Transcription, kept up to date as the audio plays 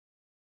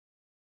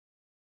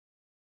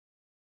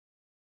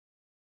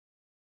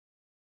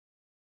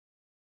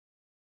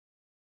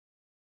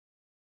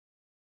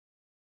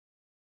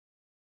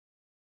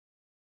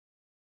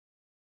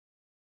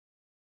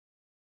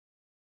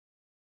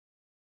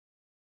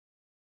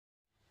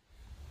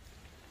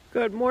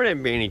Good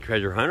morning, Baney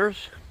Treasure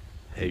Hunters.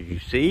 As you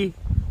see,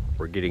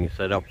 we're getting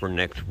set up for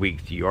next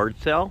week's yard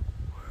sale.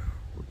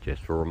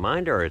 Just a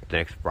reminder, it's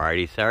next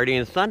Friday, Saturday,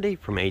 and Sunday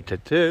from 8 to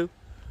 2.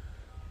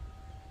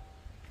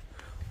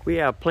 We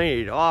have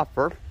plenty to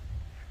offer.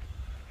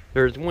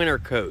 There's winter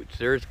coats,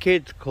 there's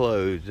kids'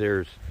 clothes,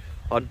 there's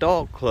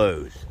adult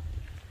clothes.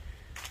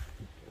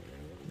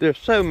 There's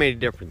so many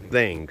different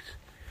things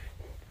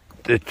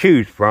to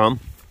choose from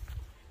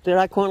that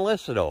I couldn't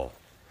list it all.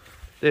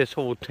 This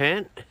whole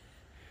tent,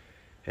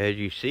 as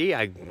you see,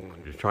 I'm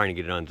just trying to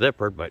get it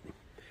unzippered, but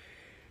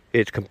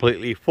it's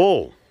completely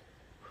full.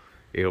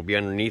 It'll be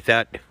underneath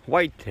that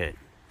white tent.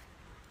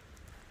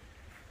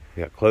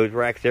 You got clothes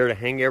racks there to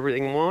hang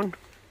everything on.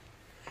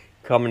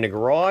 Come in the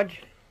garage.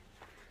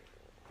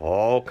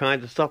 All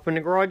kinds of stuff in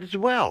the garage as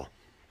well.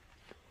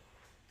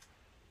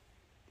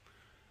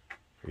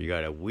 You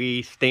got a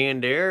wee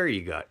stand there.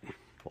 You got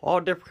all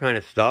different kind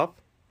of stuff.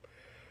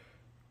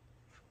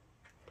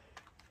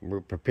 We're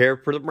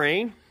prepared for the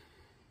rain.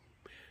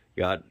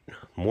 Got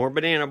more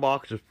banana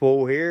boxes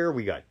full here.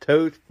 We got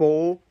totes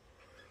full.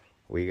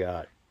 We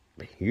got,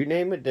 you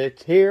name it,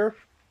 that's here.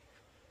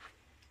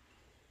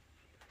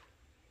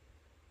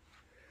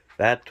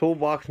 That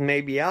toolbox may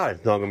be out.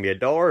 It's not going to be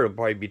 $1. It'll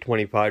probably be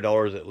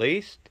 $25 at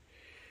least.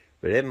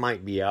 But it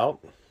might be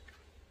out.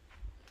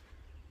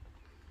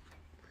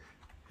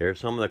 There's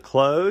some of the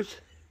clothes.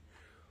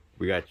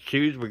 We got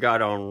shoes we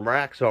got on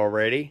racks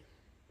already.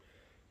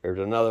 There's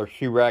another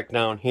shoe rack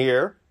down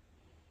here.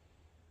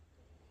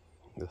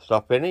 The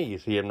stuff in it, you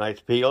see them nice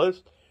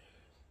peelers.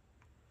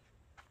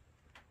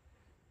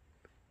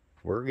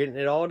 We're getting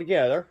it all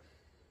together.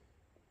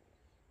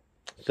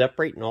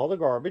 Separating all the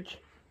garbage.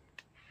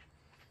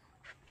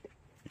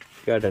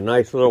 Got a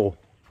nice little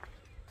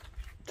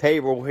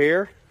table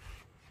here.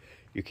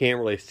 You can't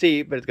really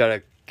see it, but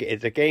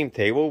it's a game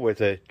table with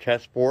a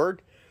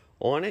chessboard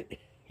on it.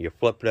 You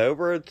flip it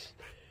over, it's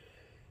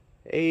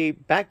a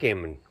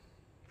backgammon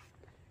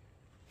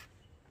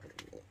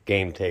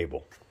game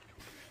table.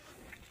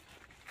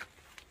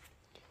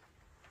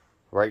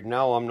 Right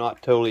now I'm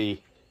not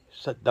totally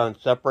done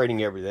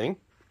separating everything,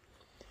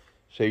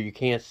 so you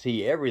can't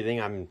see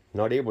everything. I'm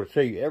not able to show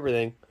you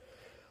everything,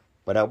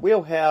 but I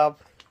will have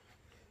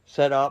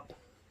set up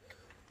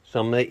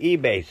some of the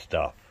eBay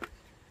stuff.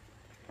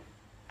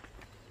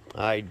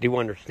 I do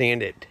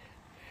understand that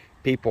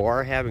people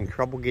are having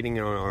trouble getting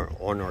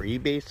on our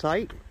eBay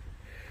site.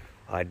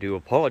 I do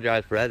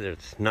apologize for that.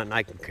 It's nothing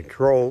I can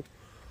control.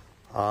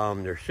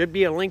 There should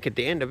be a link at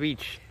the end of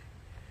each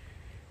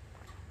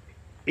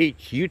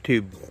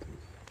YouTube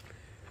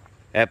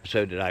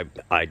episode that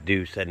I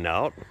do send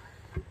out.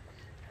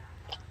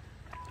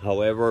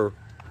 However,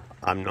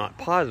 I'm not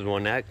positive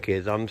on that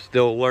because I'm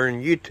still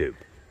learning YouTube.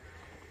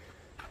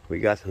 We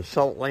got some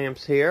salt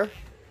lamps here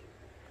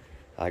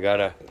I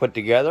gotta put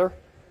together.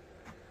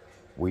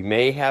 We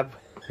may have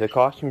the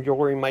costume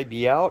jewelry might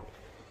be out.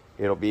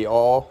 It'll be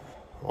all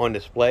on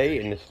display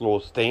in this little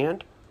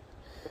stand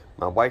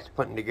my wife's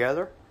putting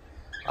together.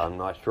 I'm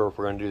not sure if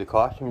we're gonna do the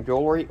costume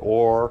jewelry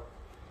or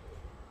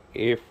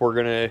if we're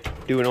gonna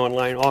do an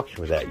online auction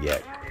with that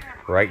yet.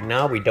 Right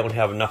now we don't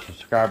have enough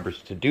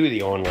subscribers to do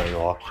the online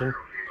auction.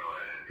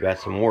 We got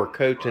some more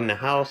coats in the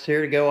house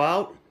here to go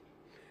out.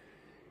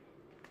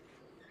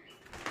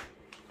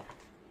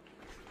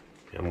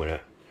 I'm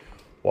gonna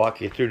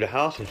walk you through the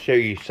house and show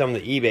you some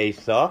of the eBay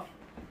stuff.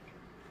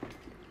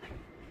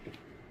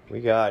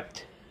 We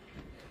got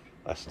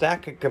a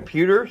stack of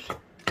computers,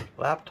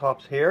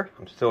 laptops here.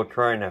 I'm still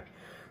trying to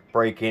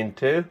break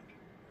into.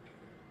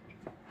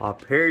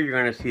 Up here you're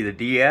going to see the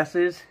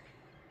DS's,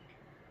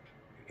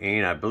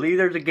 and I believe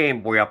there's a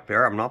Game Boy up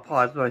there. I'm not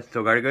positive, I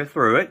still got to go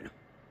through it.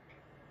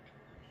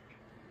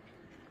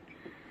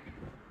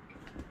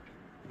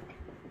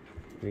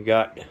 We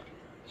got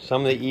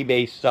some of the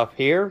eBay stuff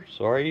here.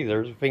 Sorry,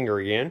 there's a finger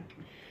again.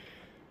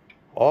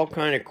 All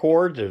kind of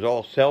cords. There's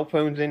all cell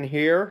phones in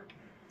here.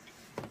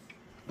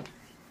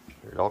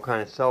 There's all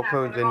kind of cell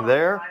phones in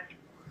there.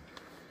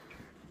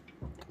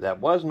 That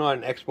was not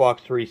an Xbox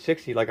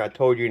 360 like I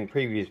told you in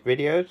previous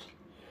videos.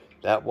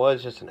 That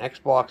was just an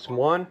Xbox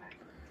One,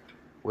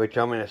 which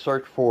I'm going to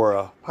search for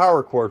a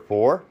power cord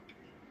for.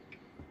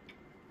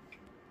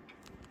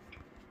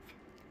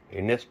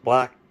 In this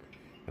black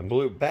and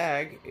blue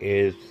bag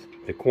is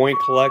the coin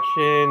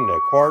collection, the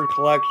card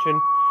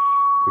collection,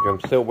 which I'm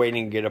still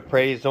waiting to get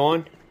appraised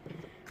on.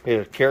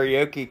 Here's a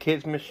karaoke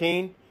kids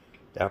machine.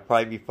 That'll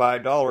probably be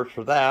 $5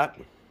 for that.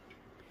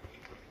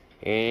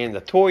 And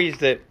the toys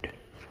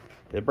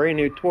the brand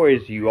new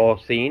toys you all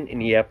seen in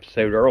the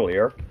episode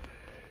earlier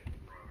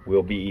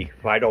will be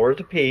 $5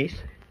 a piece.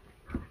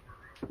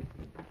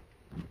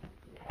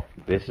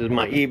 This is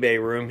my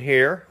eBay room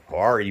here,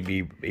 our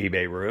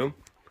eBay room.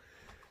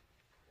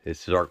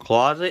 This is our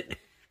closet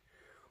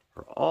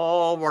where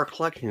all of our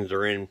collections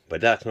are in,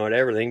 but that's not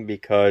everything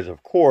because,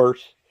 of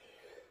course,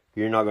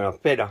 you're not going to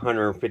fit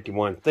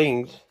 151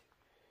 things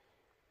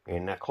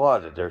in that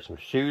closet. There's some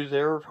shoes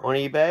there on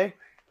eBay.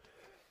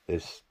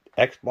 This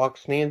Xbox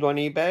stands on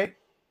eBay.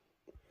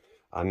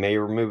 I may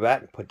remove that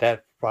and put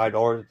that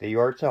 $5 at the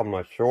yard sale. I'm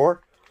not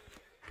sure.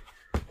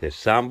 This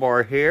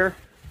soundbar here,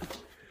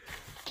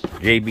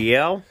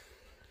 JBL,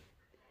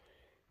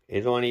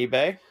 is on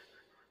eBay.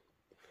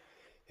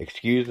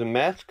 Excuse the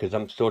mess because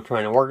I'm still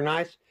trying to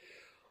organize.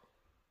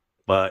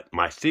 But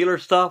my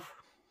Steelers stuff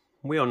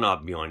will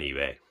not be on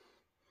eBay.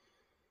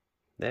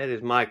 That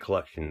is my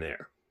collection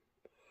there.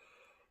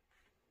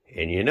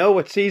 And you know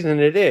what season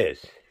it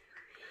is.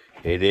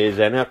 It is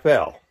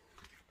NFL.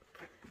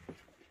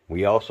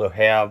 We also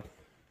have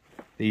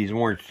these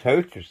orange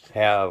toasters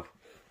have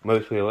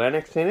mostly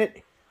Lennox in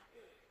it.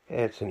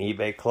 It's an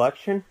eBay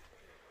collection.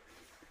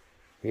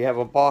 We have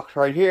a box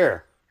right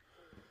here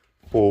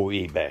for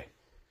eBay.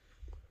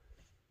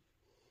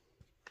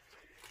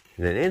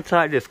 And then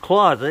inside this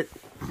closet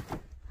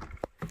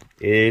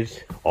is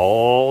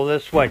all the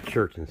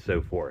sweatshirts and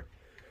so forth.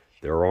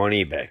 They're on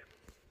eBay.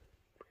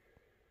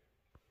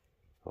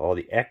 All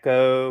the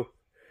Echo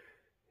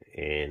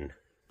and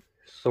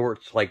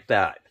sorts like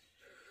that.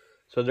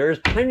 So there's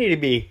plenty to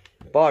be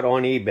bought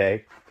on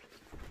eBay.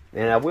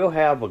 And I will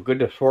have a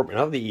good assortment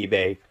of the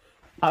eBay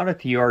out at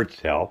the yard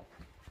sale.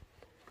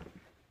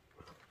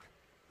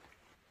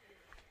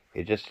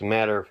 It's just a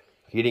matter of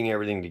getting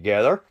everything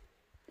together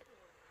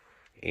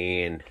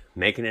and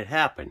making it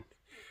happen.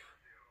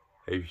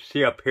 As you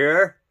see up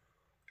here,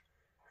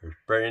 there's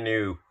brand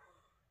new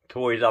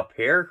toys up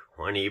here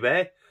on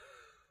eBay.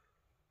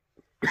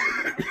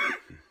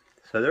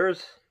 So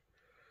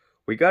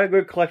we got a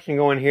good collection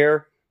going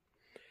here.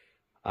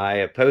 I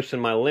have posted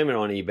my limit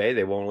on eBay.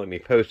 They won't let me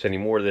post any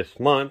more this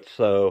month.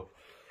 So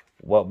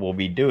what we'll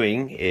be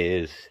doing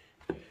is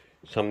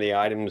some of the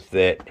items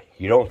that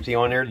you don't see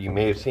on there, you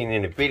may have seen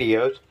in the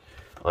videos.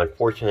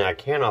 Unfortunately, I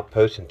cannot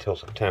post until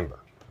September.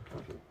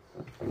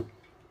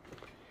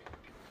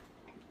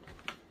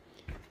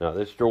 Now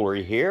this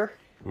jewelry here,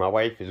 my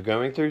wife is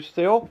going through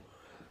still.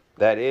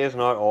 That is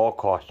not all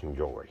costume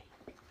jewelry.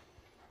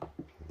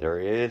 There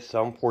is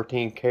some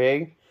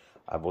 14K.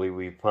 I believe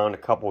we found a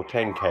couple of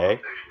 10K.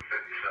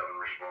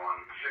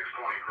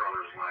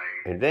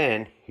 And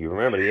then, you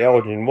remember the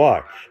Elgin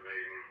watch.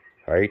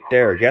 Right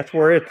there. Guess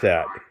where it's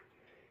at?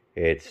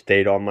 It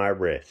stayed on my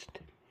wrist.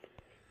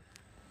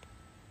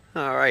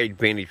 Alright,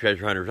 Vanity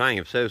Treasure Hunters. I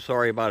am so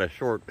sorry about a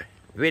short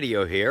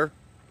video here.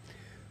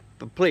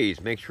 But please,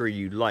 make sure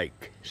you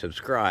like,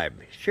 subscribe,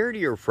 share to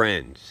your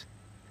friends.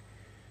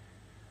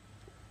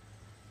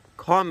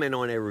 Comment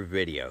on every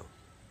video.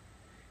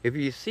 If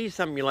you see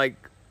something you like,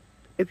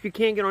 if you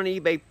can't get on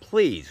eBay,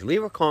 please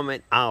leave a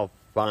comment. I'll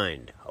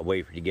find a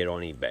way for you to get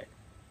on eBay.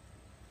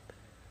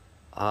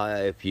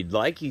 If you'd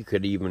like, you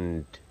could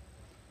even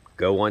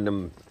go on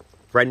to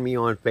friend me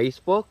on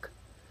Facebook.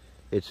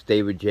 It's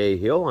David J.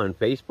 Hill on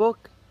Facebook.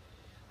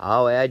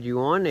 I'll add you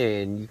on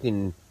and you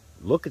can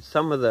look at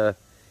some of the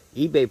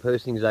eBay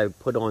postings I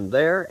put on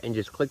there and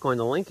just click on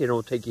the link and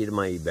it'll take you to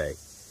my eBay.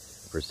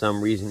 For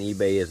some reason,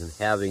 eBay isn't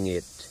having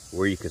it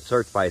where you can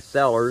search by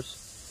sellers.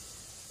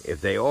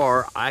 If they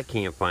are, I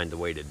can't find the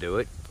way to do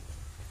it.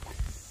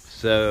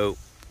 So,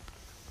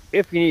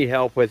 if you need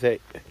help with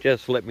it,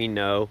 just let me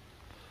know.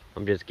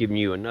 I'm just giving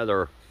you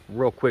another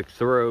real quick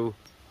throw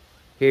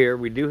here.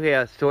 We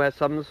still have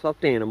some of the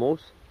stuffed animals.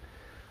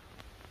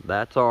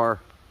 That's our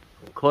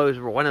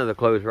one of the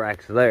clothes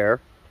racks there.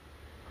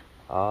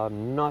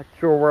 I'm not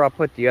sure where I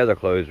put the other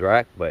clothes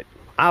rack, but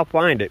I'll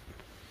find it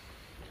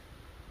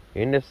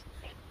in this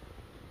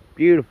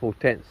beautiful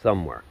tent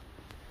somewhere.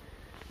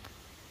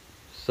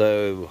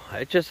 So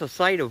it's just a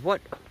sight of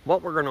what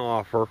we're going to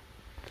offer.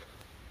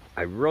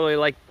 I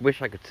really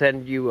wish I could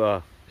send you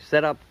a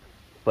setup,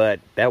 but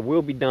that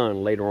will be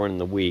done later on in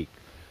the week,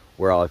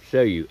 where I'll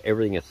show you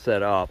everything is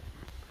set up.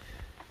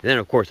 And then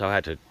of course I'll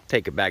have to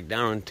take it back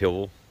down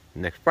until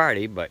next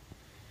Friday, but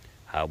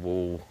I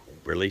will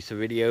release a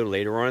video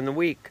later on in the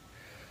week.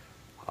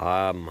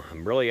 I'm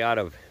really out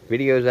of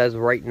videos as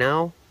of right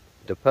now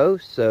to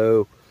post,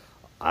 so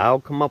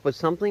I'll come up with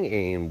something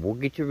and we'll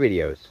get your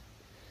videos.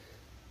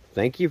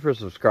 Thank you for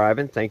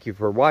subscribing. Thank you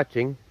for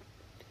watching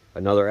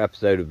another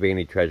episode of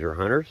Vanity Treasure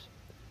Hunters.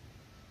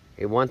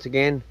 And once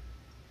again,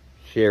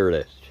 share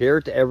this. Share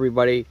it to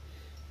everybody.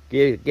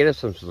 Get us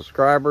some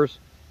subscribers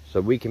so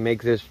we can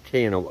make this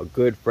channel a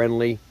good,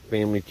 friendly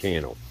family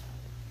channel.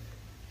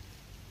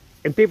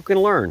 And people can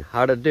learn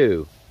how to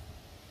do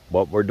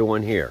what we're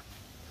doing here.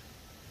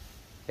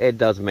 It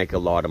doesn't make a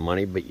lot of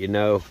money, but you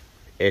know,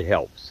 it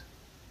helps.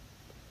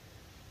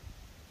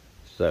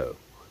 So,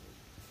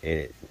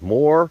 and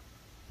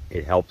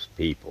it helps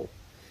people.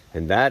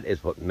 And that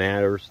is what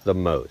matters the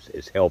most,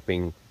 is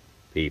helping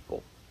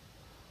people.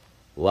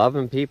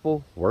 Loving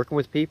people, working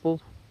with people,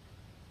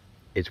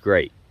 it's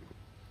great.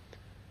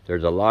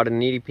 There's a lot of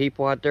needy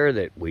people out there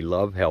that we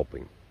love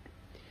helping.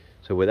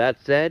 So with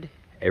that said,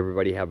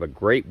 everybody have a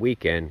great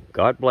weekend.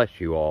 God bless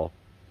you all.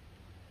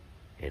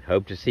 And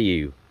hope to see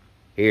you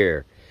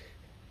here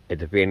at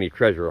the Vanity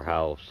Treasure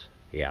House.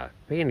 Yeah,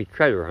 Vanity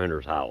Treasure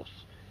Hunters house.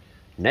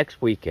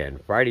 Next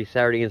weekend, Friday,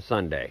 Saturday, and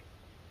Sunday.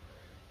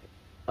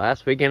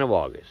 Last weekend of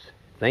August.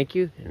 Thank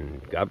you,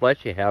 and God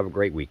bless you. Have a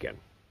great weekend.